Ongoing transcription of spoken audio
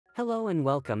Hello and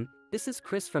welcome, this is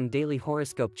Chris from Daily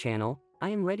Horoscope channel. I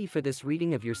am ready for this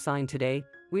reading of your sign today.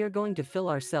 We are going to fill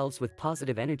ourselves with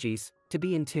positive energies, to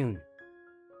be in tune.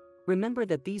 Remember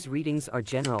that these readings are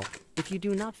general. If you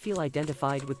do not feel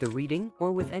identified with the reading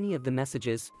or with any of the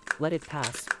messages, let it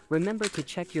pass. Remember to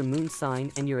check your moon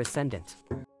sign and your ascendant.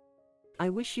 I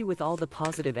wish you with all the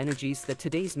positive energies that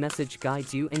today's message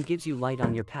guides you and gives you light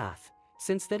on your path.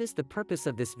 Since that is the purpose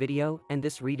of this video and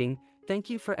this reading, thank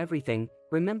you for everything.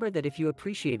 Remember that if you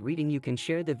appreciate reading, you can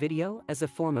share the video as a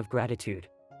form of gratitude.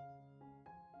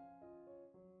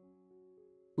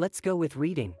 Let's go with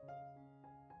reading.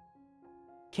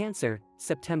 Cancer,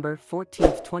 September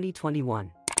 14th, 2021.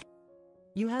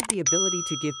 You have the ability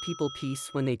to give people peace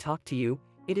when they talk to you.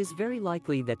 It is very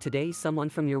likely that today someone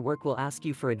from your work will ask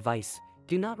you for advice.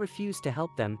 Do not refuse to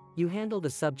help them. You handle the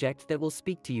subject that will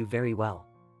speak to you very well.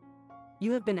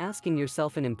 You have been asking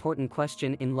yourself an important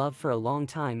question in love for a long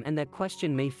time, and that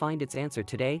question may find its answer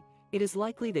today. It is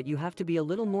likely that you have to be a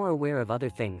little more aware of other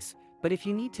things, but if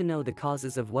you need to know the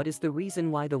causes of what is the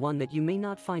reason why the one that you may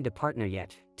not find a partner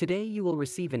yet, today you will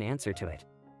receive an answer to it.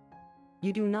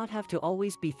 You do not have to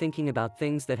always be thinking about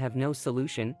things that have no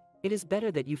solution. It is better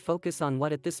that you focus on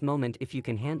what at this moment if you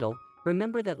can handle.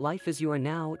 Remember that life as you are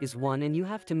now is one and you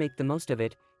have to make the most of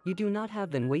it. You do not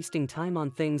have been wasting time on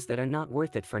things that are not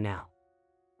worth it for now.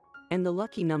 And the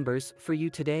lucky numbers for you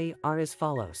today are as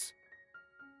follows: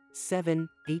 7,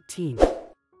 18,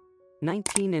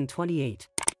 19 and 28.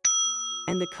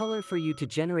 And the color for you to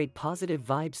generate positive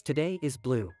vibes today is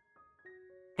blue.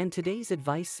 And today's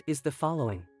advice is the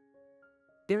following.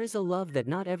 There is a love that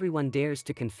not everyone dares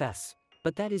to confess,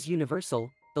 but that is universal,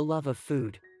 the love of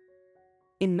food.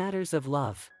 In matters of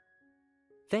love,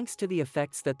 thanks to the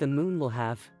effects that the moon will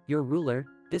have, your ruler,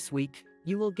 this week,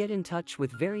 you will get in touch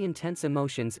with very intense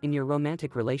emotions in your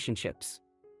romantic relationships.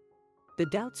 The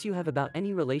doubts you have about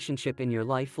any relationship in your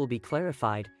life will be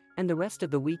clarified, and the rest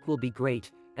of the week will be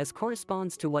great, as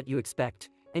corresponds to what you expect,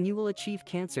 and you will achieve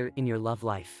Cancer in your love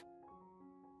life.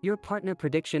 Your partner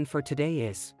prediction for today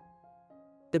is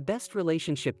the best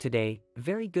relationship today,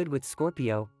 very good with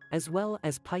Scorpio, as well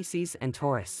as Pisces and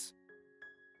Taurus.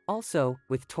 Also,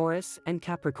 with Taurus and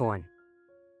Capricorn.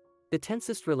 The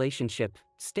tensest relationship,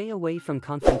 stay away from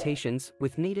confrontations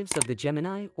with natives of the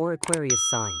Gemini or Aquarius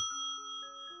sign.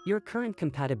 Your current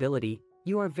compatibility,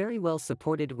 you are very well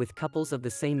supported with couples of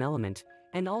the same element,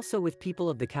 and also with people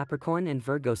of the Capricorn and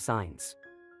Virgo signs.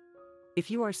 If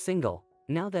you are single,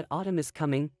 now that autumn is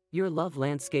coming, your love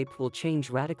landscape will change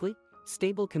radically,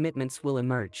 stable commitments will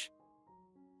emerge.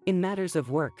 In matters of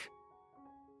work,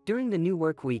 during the new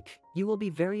work week, you will be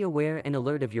very aware and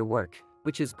alert of your work,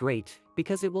 which is great,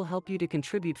 because it will help you to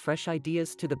contribute fresh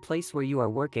ideas to the place where you are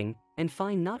working, and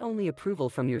find not only approval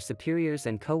from your superiors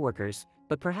and coworkers,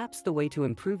 but perhaps the way to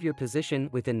improve your position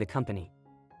within the company.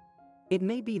 It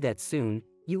may be that soon,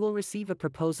 you will receive a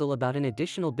proposal about an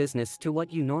additional business to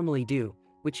what you normally do,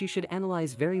 which you should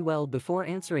analyze very well before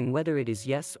answering whether it is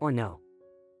yes or no.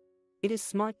 It is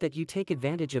smart that you take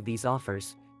advantage of these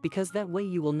offers, because that way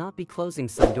you will not be closing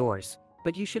some doors,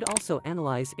 but you should also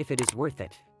analyze if it is worth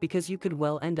it, because you could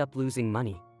well end up losing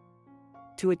money.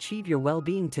 To achieve your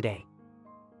well-being today,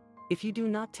 if you do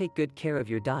not take good care of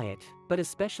your diet, but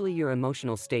especially your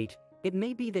emotional state, it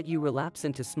may be that you relapse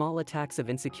into small attacks of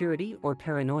insecurity or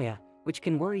paranoia, which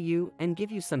can worry you and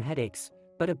give you some headaches,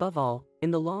 but above all,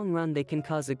 in the long run they can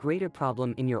cause a greater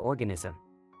problem in your organism.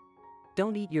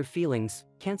 Don't eat your feelings,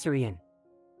 Cancerian.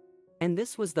 And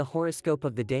this was the horoscope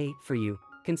of the day for you.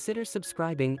 Consider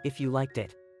subscribing if you liked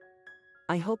it.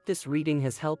 I hope this reading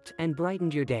has helped and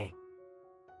brightened your day.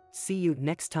 See you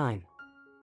next time.